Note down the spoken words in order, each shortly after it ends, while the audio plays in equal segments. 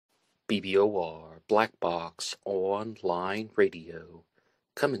BBOR Black Box Online Radio,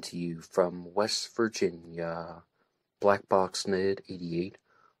 coming to you from West Virginia. Blackbox Ned 88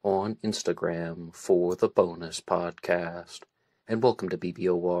 on Instagram for the bonus podcast. And welcome to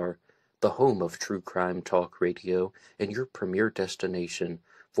BBOR, the home of true crime talk radio and your premier destination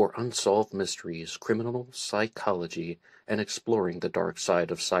for unsolved mysteries, criminal psychology, and exploring the dark side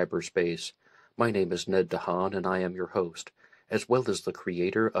of cyberspace. My name is Ned Dehan, and I am your host, as well as the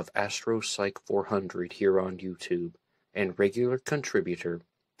creator of AstroPsych 400 here on YouTube, and regular contributor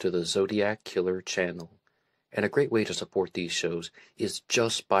to the Zodiac Killer channel. And a great way to support these shows is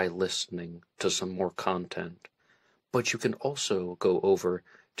just by listening to some more content. But you can also go over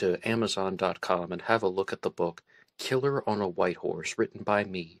to Amazon.com and have a look at the book Killer on a White Horse, written by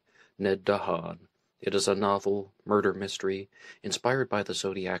me, Ned Dehan. It is a novel, murder mystery, inspired by the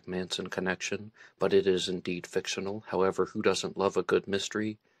Zodiac Manson connection, but it is indeed fictional. However, who doesn't love a good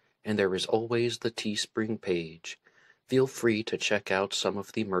mystery? And there is always the Teespring page. Feel free to check out some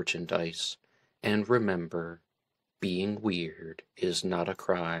of the merchandise. And remember, being weird is not a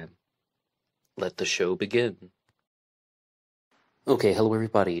crime. Let the show begin. Okay, hello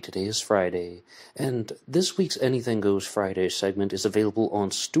everybody. Today is Friday, and this week's Anything Goes Friday segment is available on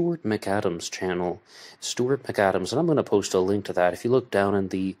Stuart MacAdam's channel, Stuart MacAdam's, and I'm going to post a link to that. If you look down in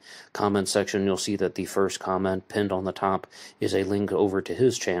the comment section, you'll see that the first comment pinned on the top is a link over to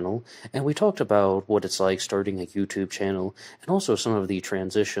his channel, and we talked about what it's like starting a YouTube channel, and also some of the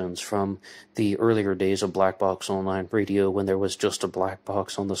transitions from the earlier days of Black Box Online Radio when there was just a black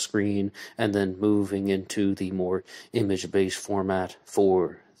box on the screen, and then moving into the more image-based format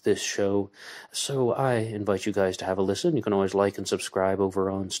for this show. So I invite you guys to have a listen. You can always like and subscribe over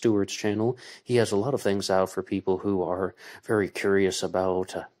on Stuart's channel. He has a lot of things out for people who are very curious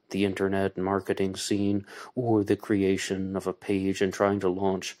about the internet and marketing scene, or the creation of a page and trying to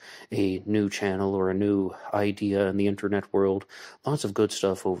launch a new channel or a new idea in the internet world. Lots of good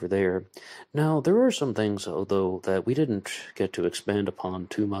stuff over there. Now, there are some things, though, that we didn't get to expand upon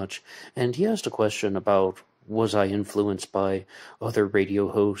too much, and he asked a question about, was I influenced by other radio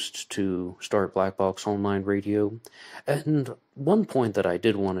hosts to start Black Box Online Radio? And one point that I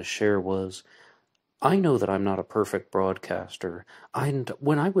did want to share was, I know that I'm not a perfect broadcaster, and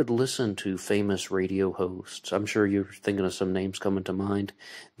when I would listen to famous radio hosts, I'm sure you're thinking of some names coming to mind,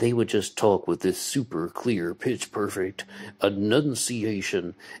 they would just talk with this super clear, pitch-perfect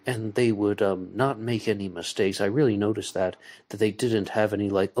enunciation, and they would not make any mistakes. I really noticed that they didn't have any,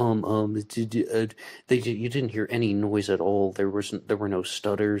 like, you didn't hear any noise at all. There were no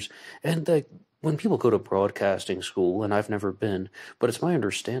stutters, and when people go to broadcasting school, and I've never been, but it's my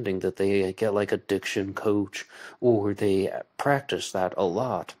understanding that they get like a diction coach, or they practice that a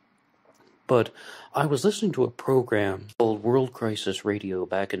lot. But I was listening to a program called World Crisis Radio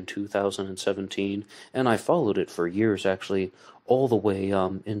back in 2017, and I followed it for years, actually, all the way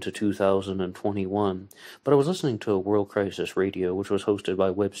into 2021. But I was listening to World Crisis Radio, which was hosted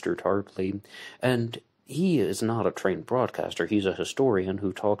by Webster Tarpley, and he is not a trained broadcaster. He's a historian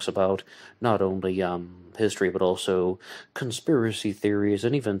who talks about not only history, but also conspiracy theories,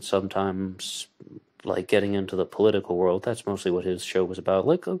 and even sometimes like getting into the political world. That's mostly what his show was about,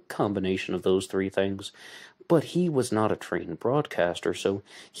 like a combination of those three things. But he was not a trained broadcaster, so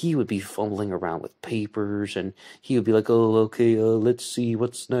he would be fumbling around with papers, and he would be like, oh, okay, let's see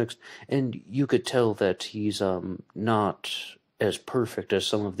what's next. And you could tell that he's not as perfect as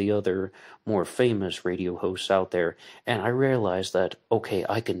some of the other more famous radio hosts out there. And I realized that, okay,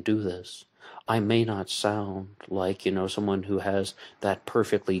 I can do this. I may not sound like, someone who has that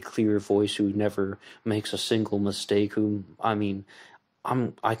perfectly clear voice, who never makes a single mistake,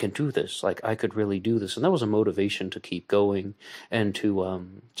 I can do this. Like, I could really do this. And that was a motivation to keep going, and to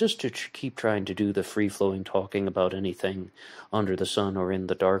just to keep trying to do the free-flowing talking about anything under the sun or in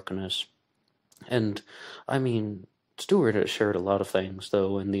the darkness. And, Stuart has shared a lot of things,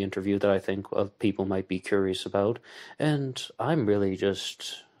 though, in the interview that I think people might be curious about, and I'm really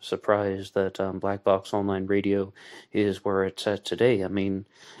just surprised that Black Box Online Radio is where it's at today. When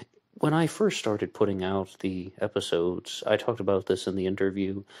I first started putting out the episodes, I talked about this in the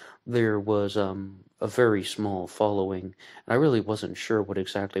interview, there was a very small following, and I really wasn't sure what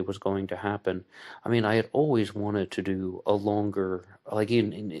exactly was going to happen. I had always wanted to do a longer,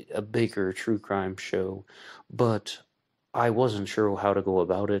 in a bigger true crime show, but I wasn't sure how to go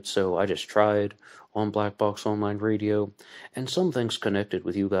about it, so I just tried on Black Box Online Radio, and some things connected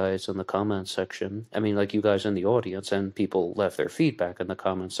with you guys in the comments section. Like you guys in the audience, and people left their feedback in the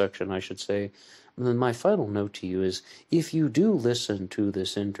comments section, I should say. then my final note to you is, if you do listen to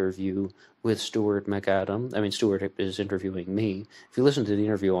this interview with Stuart MacAdam, Stuart is interviewing me, if you listen to the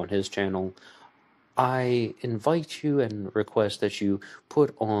interview on his channel, I invite you and request that you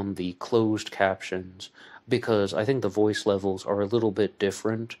put on the closed captions, because I think the voice levels are a little bit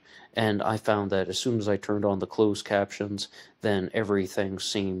different, and I found that as soon as I turned on the closed captions, then everything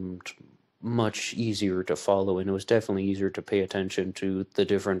seemed much easier to follow, and it was definitely easier to pay attention to the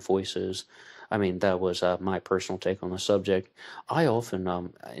different voices. That was my personal take on the subject. I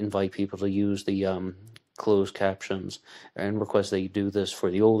often invite people to use the closed captions and request that you do this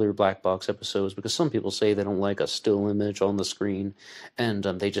for the older Black Box episodes, because some people say they don't like a still image on the screen, and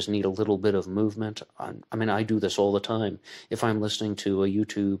they just need a little bit of movement. I do this all the time. If I'm listening to a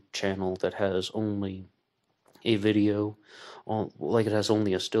YouTube channel that has only a video, like it has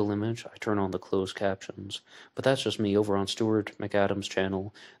only a still image, I turn on the closed captions. But that's just me. Over on Stuart MacAdam's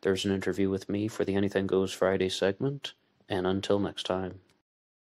channel, there's an interview with me for the Anything Goes Friday segment, and until next time.